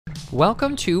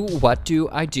Welcome to What Do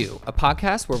I Do, a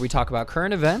podcast where we talk about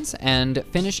current events and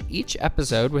finish each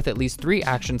episode with at least 3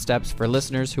 action steps for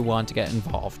listeners who want to get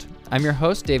involved. I'm your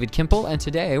host, David Kimple, and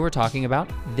today we're talking about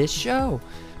this show.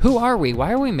 Who are we?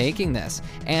 Why are we making this?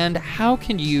 And how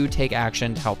can you take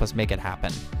action to help us make it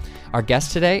happen? Our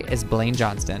guest today is Blaine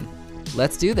Johnston.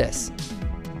 Let's do this.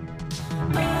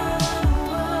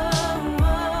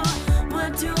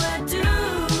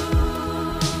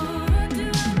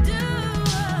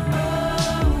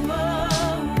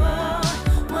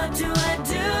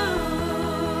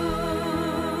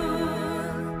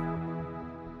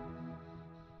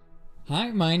 Hi,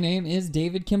 my name is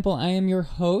David Kimple. I am your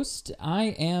host. I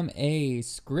am a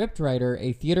scriptwriter,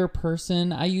 a theater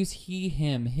person. I use he,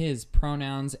 him, his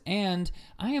pronouns, and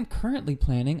I am currently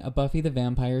planning a Buffy the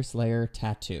Vampire Slayer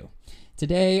tattoo.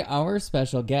 Today, our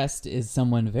special guest is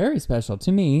someone very special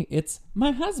to me. It's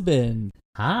my husband.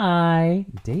 Hi,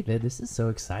 David. This is so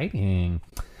exciting.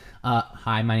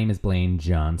 Hi, my name is Blaine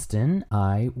Johnston.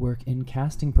 I work in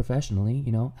casting professionally,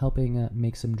 helping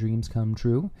make some dreams come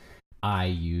true. I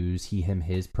use he, him,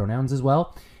 his pronouns as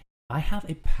well. I have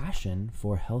a passion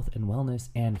for health and wellness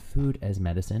and food as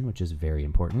medicine, which is very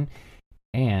important.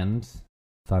 And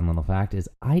fun little fact is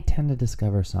I tend to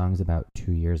discover songs about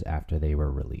 2 years after they were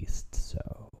released.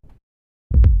 So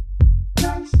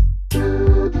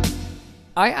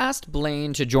I asked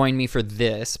Blaine to join me for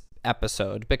this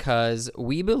episode because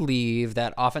we believe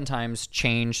that oftentimes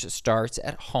change starts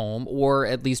at home, or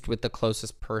at least with the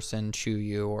closest person to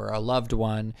you or a loved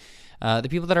one, the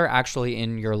people that are actually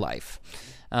in your life.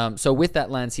 So with that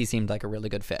lens, he seemed like a really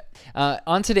good fit.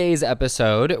 On today's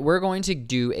episode, we're going to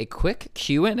do a quick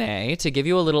Q&A to give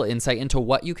you a little insight into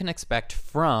what you can expect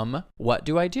from What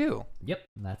Do I Do? Yep,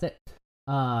 that's it.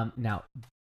 Now,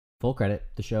 full credit,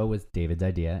 the show was David's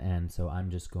idea, and so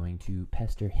I'm just going to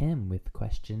pester him with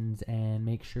questions and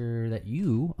make sure that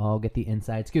you all get the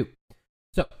inside scoop.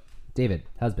 So, David,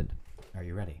 husband, are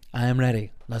you ready? I am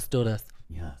ready. Let's do this.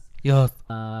 Yes. Yes.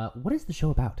 What is the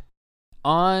show about?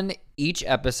 On each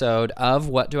episode of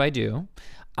What Do I Do,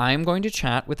 I'm going to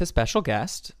chat with a special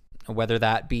guest, whether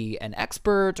that be an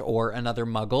expert or another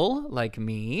muggle like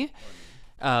me,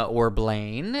 or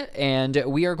Blaine, and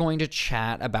we are going to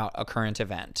chat about a current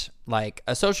event, like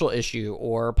a social issue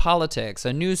or politics,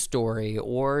 a news story,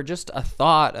 or just a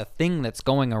thought, a thing that's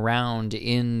going around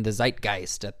in the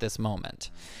zeitgeist at this moment.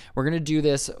 We're going to do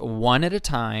this one at a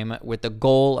time with the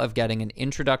goal of getting an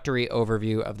introductory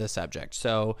overview of the subject.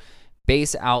 So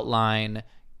base outline,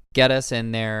 get us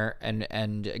in there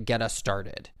and get us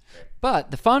started.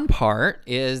 But the fun part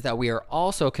is that we are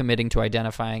also committing to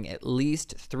identifying at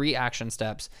least 3 action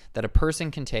steps that a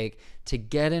person can take to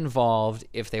get involved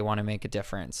if they want to make a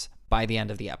difference by the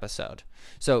end of the episode.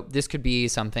 So this could be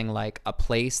something like a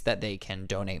place that they can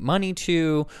donate money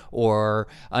to, or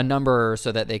a number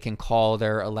so that they can call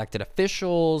their elected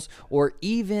officials, or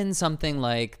even something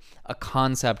like a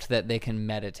concept that they can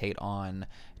meditate on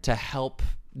to help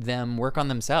them work on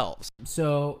themselves.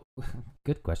 So,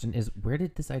 good question is, where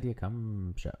did this idea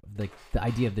come the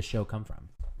idea of the show come from?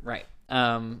 Right.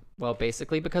 Well,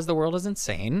 basically because the world is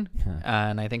insane,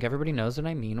 and I think everybody knows what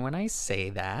I mean when I say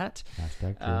that.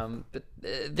 But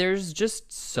there's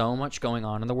just so much going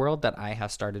on in the world that I have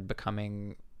started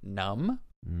becoming numb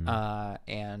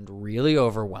and really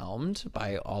overwhelmed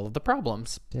by all of the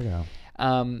problems. Ditto.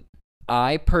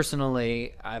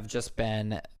 I've just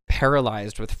been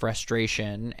paralyzed with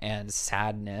frustration and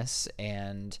sadness,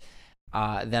 and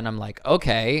then I'm like,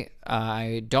 okay,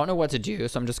 I don't know what to do,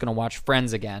 so I'm just going to watch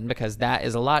Friends again, because that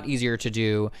is a lot easier to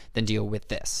do than deal with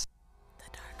this.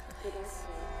 The dark place.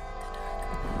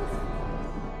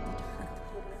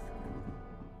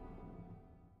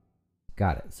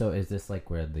 Got it. So is this like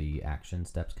where the action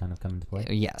steps kind of come into play?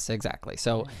 Yes, exactly.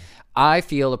 So I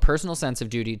feel a personal sense of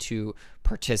duty to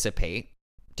participate,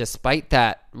 despite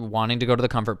that wanting to go to the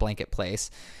comfort blanket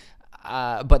place.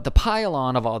 But the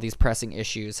pile-on of all these pressing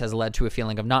issues has led to a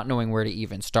feeling of not knowing where to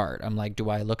even start. I'm like, do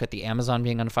I look at the Amazon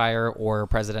being on fire or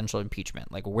presidential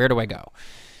impeachment? Like, where do I go?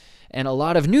 And a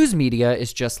lot of news media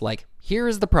is just like, here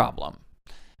is the problem.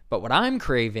 But what I'm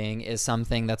craving is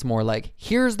something that's more like,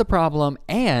 here's the problem,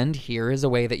 and here is a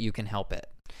way that you can help it.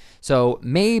 So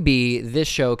maybe this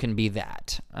show can be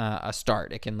that, a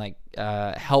start. It can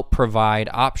help provide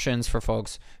options for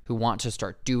folks who want to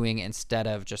start doing instead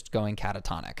of just going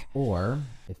catatonic. Or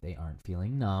if they aren't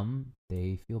feeling numb,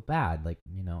 they feel bad.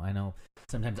 I know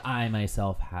sometimes I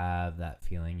myself have that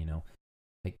feeling,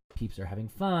 like peeps are having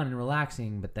fun and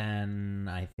relaxing, but then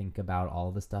I think about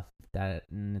all the stuff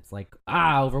and it's like,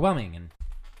 overwhelming, and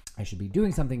I should be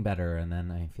doing something better, and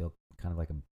then I feel kind of like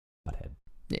a butthead.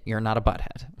 You're not a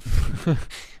butthead.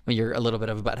 Well, you're a little bit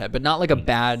of a butthead, but not like a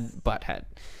bad butthead.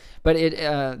 But it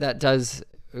that does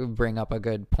bring up a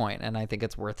good point, and I think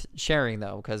it's worth sharing,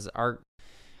 though, because our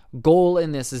goal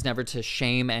in this is never to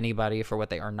shame anybody for what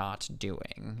they are not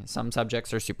doing. Some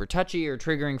subjects are super touchy or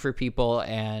triggering for people,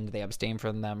 and they abstain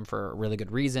from them for really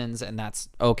good reasons, and that's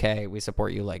okay. We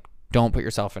support you. Like, don't put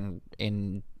yourself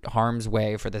in harm's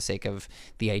way for the sake of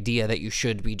the idea that you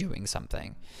should be doing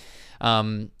something.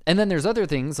 And then there's other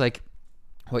things like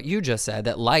what you just said,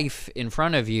 that life in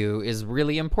front of you is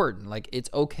really important. Like, it's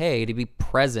okay to be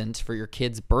present for your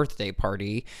kid's birthday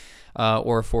party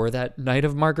or for that night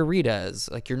of margaritas.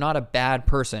 Like, you're not a bad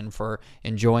person for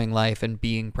enjoying life and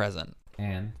being present.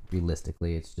 And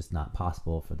realistically, it's just not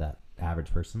possible for that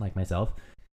average person like myself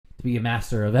to be a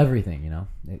master of everything, you know?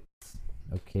 It's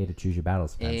okay to choose your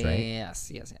battles sometimes, right?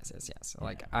 Yes.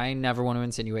 Like, I never want to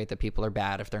insinuate that people are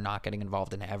bad if they're not getting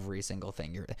involved in every single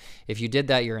thing. If you did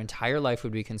that, your entire life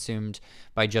would be consumed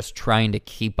by just trying to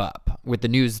keep up with the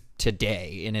news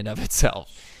today in and of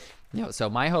itself. So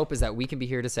my hope is that we can be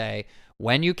here to say,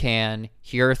 when you can,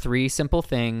 here are 3 simple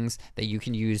things that you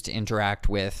can use to interact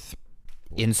with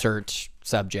insert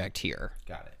subject here.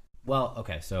 Got it. Well,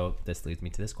 okay, so this leads me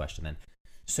to this question then.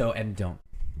 So, and don't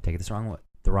take it the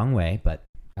wrong way, but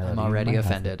I'm already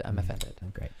offended. I'm offended. Oh,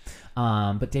 great.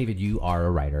 But David, you are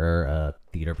a writer, a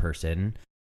theater person.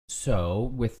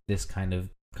 So with this kind of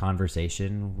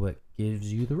conversation, what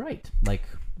gives you the right? Like,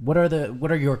 what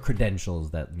are your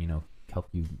credentials that, you know, help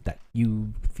you, that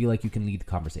you feel like you can lead the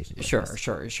conversation? Sure.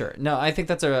 No, I think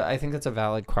that's a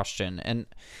valid question. And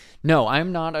no,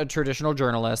 I'm not a traditional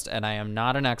journalist, and I am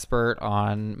not an expert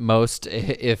on most,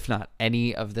 if not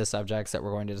any, of the subjects that we're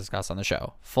going to discuss on the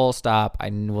show. Full stop. I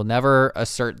will never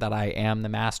assert that I am the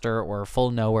master or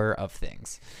full knower of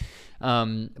things.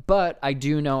 But I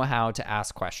do know how to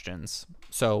ask questions.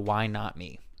 So why not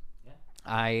me? Yeah.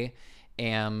 I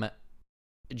am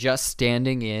just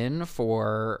standing in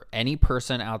for any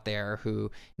person out there who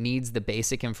needs the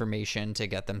basic information to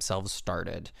get themselves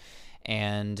started.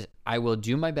 And I will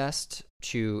do my best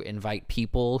to invite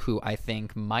people who I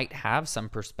think might have some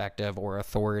perspective or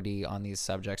authority on these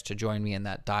subjects to join me in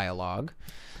that dialogue.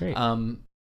 Great.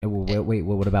 Wait,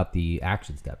 what about the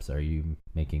action steps? Are you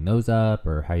making those up,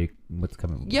 or what's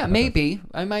coming? Yeah, maybe.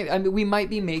 We might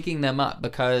be making them up,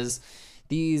 because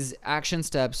these action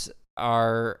steps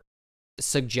are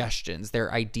suggestions,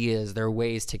 they're ideas, they're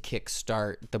ways to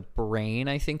kickstart the brain,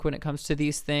 I think, when it comes to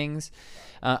these things.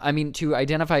 To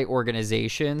identify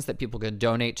organizations that people can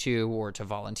donate to or to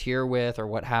volunteer with or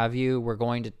what have you. We're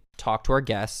going to talk to our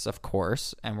guests, of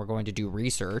course, and we're going to do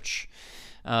research.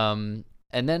 And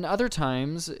then other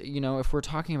times, you know, if we're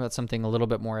talking about something a little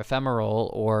bit more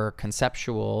ephemeral or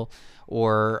conceptual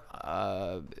or,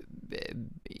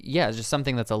 just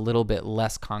something that's a little bit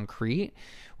less concrete,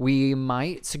 we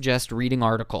might suggest reading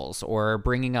articles or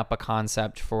bringing up a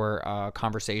concept for a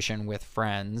conversation with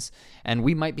friends, and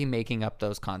we might be making up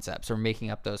those concepts or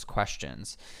making up those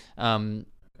questions.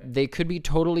 They could be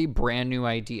totally brand new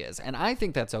ideas, and I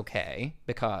think that's okay,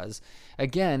 because,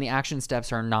 again, the action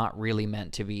steps are not really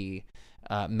meant to be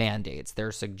mandates.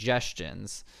 They're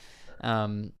suggestions.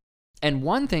 And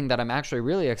one thing that I'm actually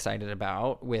really excited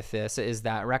about with this is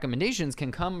that recommendations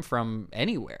can come from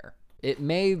anywhere. It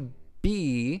may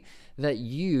be that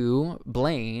you,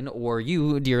 Blaine, or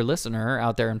you, dear listener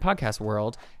out there in podcast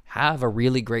world, have a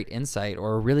really great insight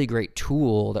or a really great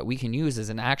tool that we can use as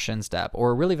an action step,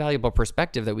 or a really valuable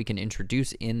perspective that we can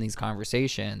introduce in these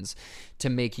conversations to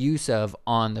make use of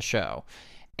on the show.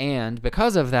 And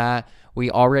because of that,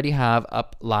 we already have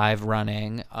up live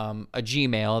running a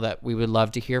Gmail that we would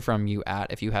love to hear from you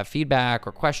at if you have feedback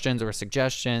or questions or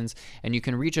suggestions. And you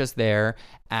can reach us there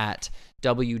at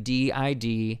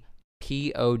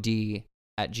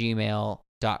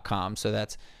WDIDpod@gmail.com. So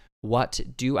that's what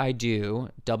do I do,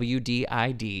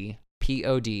 WDID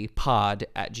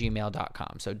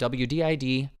pod@gmail.com. So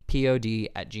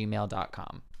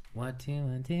WDIDpod@gmail.com. What do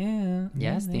I do?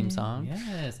 Yes, theme song.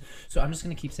 Yes. So I'm just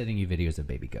going to keep sending you videos of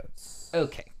baby goats.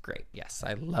 Okay, great. Yes,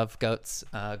 I love goats.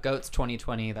 Goats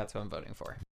 2020, that's what I'm voting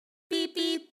for. Beep,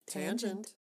 beep.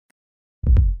 Tangent.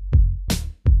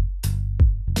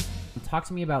 Talk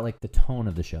to me about, like, the tone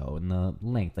of the show and the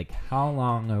length. Like, how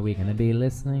long are we going to be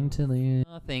listening to this?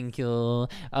 Oh, thank you.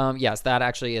 Yes, that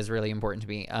actually is really important to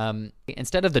me.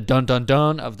 Instead of the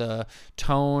dun-dun-dun of the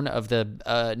tone of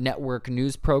the network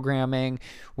news programming,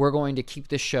 we're going to keep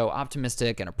this show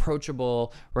optimistic and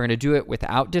approachable. We're going to do it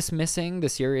without dismissing the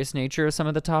serious nature of some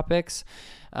of the topics.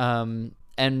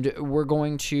 And we're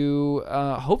going to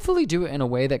hopefully do it in a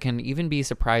way that can even be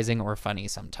surprising or funny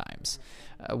sometimes.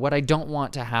 What I don't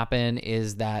want to happen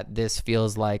is that this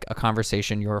feels like a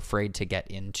conversation you're afraid to get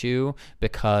into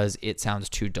because it sounds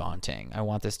too daunting. I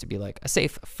want this to be like a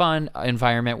safe, fun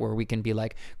environment where we can be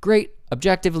like, great,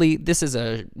 objectively, this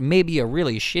is maybe a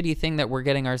really shitty thing that we're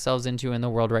getting ourselves into in the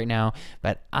world right now,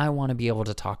 but I want to be able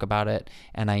to talk about it,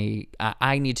 and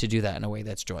I need to do that in a way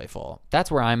that's joyful.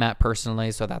 That's where I'm at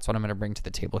personally, so that's what I'm going to bring to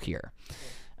the table here.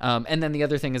 And then the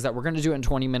other thing is that we're going to do it in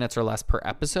 20 minutes or less per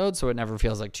episode, so it never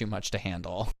feels like too much to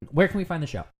handle. Where can we find the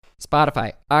show?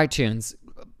 Spotify, iTunes,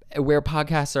 where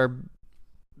podcasts are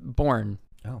born.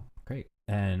 Oh, great.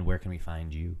 And where can we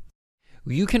find you?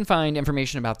 You can find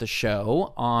information about the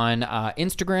show on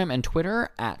Instagram and Twitter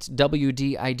at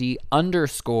WDID_pod,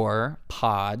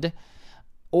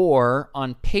 or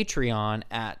on Patreon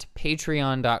at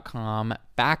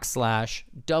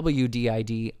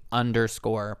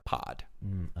patreon.com/WDID_pod.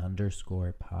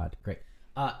 _pod. Great.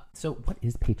 So what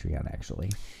is Patreon actually?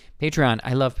 Patreon.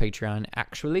 I love Patreon,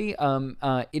 actually.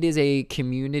 It is a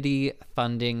community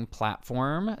funding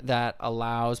platform that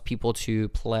allows people to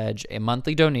pledge a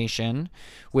monthly donation,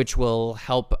 which will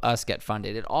help us get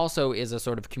funded. It also is a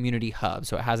sort of community hub,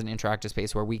 so it has an interactive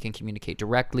space where we can communicate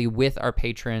directly with our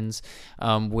patrons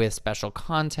with special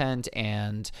content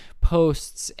and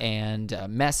posts and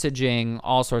messaging,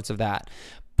 all sorts of that.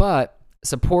 But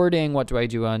supporting What Do I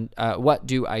Do on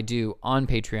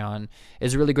Patreon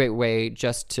is a really great way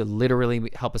just to literally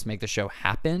help us make the show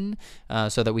happen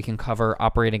so that we can cover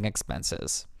operating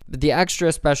expenses. The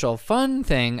extra special fun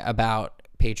thing about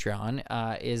Patreon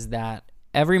is that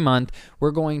every month we're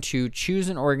going to choose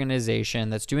an organization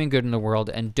that's doing good in the world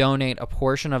and donate a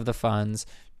portion of the funds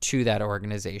to that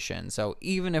organization. So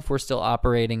even if we're still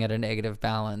operating at a negative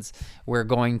balance, we're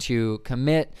going to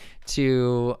commit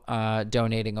to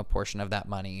donating a portion of that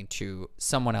money to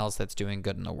someone else that's doing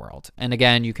good in the world. And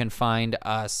again, you can find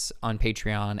us on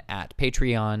Patreon at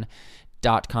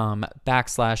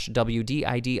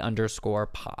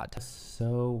patreon.com/WDID_pod.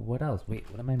 So what else? Wait,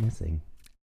 what am I missing?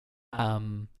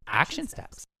 Action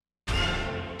steps.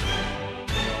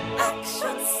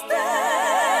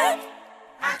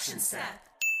 Action step.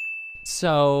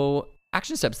 So,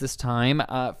 action steps this time.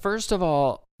 First of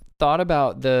all, thought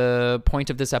about the point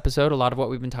of this episode. A lot of what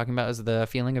we've been talking about is the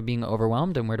feeling of being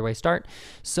overwhelmed and where do I start?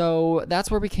 So that's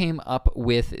where we came up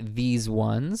with these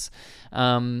ones.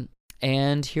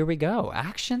 And here we go.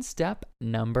 Action step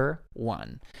number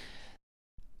 1.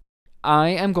 I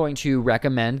am going to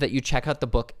recommend that you check out the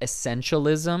book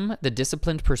Essentialism, The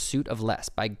Disciplined Pursuit of Less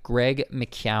by Greg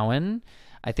McKeown.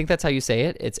 I think that's how you say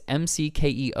it. It's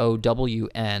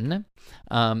McKeown.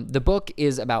 The book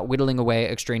is about whittling away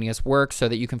extraneous work so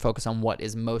that you can focus on what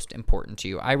is most important to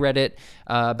you. I read it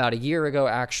about a year ago,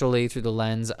 actually, through the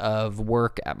lens of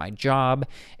work at my job,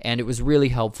 and it was really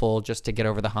helpful just to get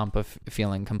over the hump of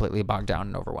feeling completely bogged down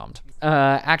and overwhelmed.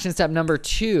 Action step number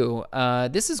 2.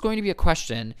 This is going to be a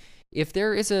question. If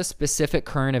there is a specific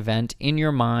current event in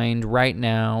your mind right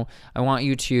now, I want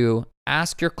you to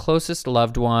ask your closest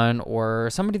loved one or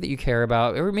somebody that you care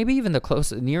about, or maybe even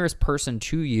the nearest person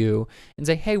to you, and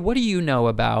say, hey, what do you know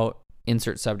about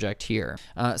insert subject here?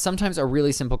 Sometimes a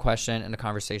really simple question in a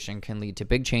conversation can lead to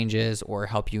big changes or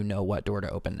help you know what door to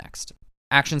open next.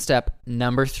 Action step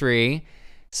number 3,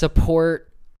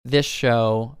 support this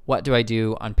show, What Do I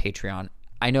Do, on Patreon.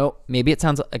 I know maybe it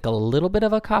sounds like a little bit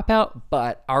of a cop-out,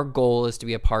 but our goal is to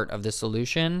be a part of the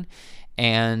solution.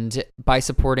 And by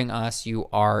supporting us, you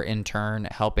are in turn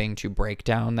helping to break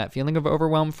down that feeling of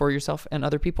overwhelm for yourself and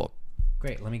other people.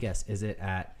 Great. Let me guess. Is it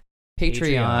at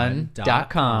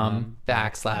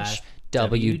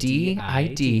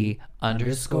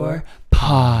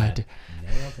patreon.com/WDID_pod?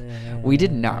 We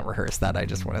did not rehearse that, I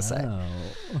just want to say.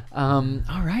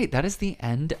 All right, that is the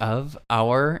end of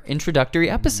our introductory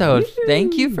episode. Woo-hoo.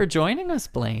 Thank you for joining us,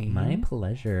 Blaine. My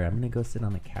pleasure. I'm going to go sit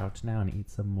on the couch now and eat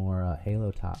some more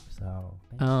Halo Top.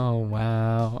 Oh,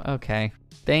 wow. Okay.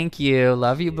 Thank you.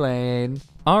 Love you, Blaine.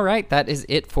 All right, that is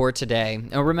it for today.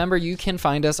 Now remember, you can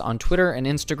find us on Twitter and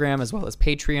Instagram as well as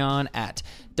Patreon at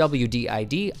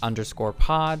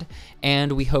WDID_pod,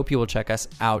 and we hope you will check us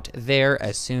out there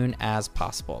as soon as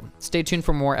possible. Stay tuned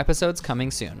for more episodes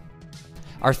coming soon.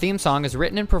 Our theme song is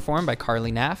written and performed by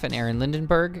Carly Naff and Aaron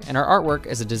Lindenberg, and our artwork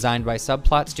is designed by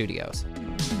Subplot Studios.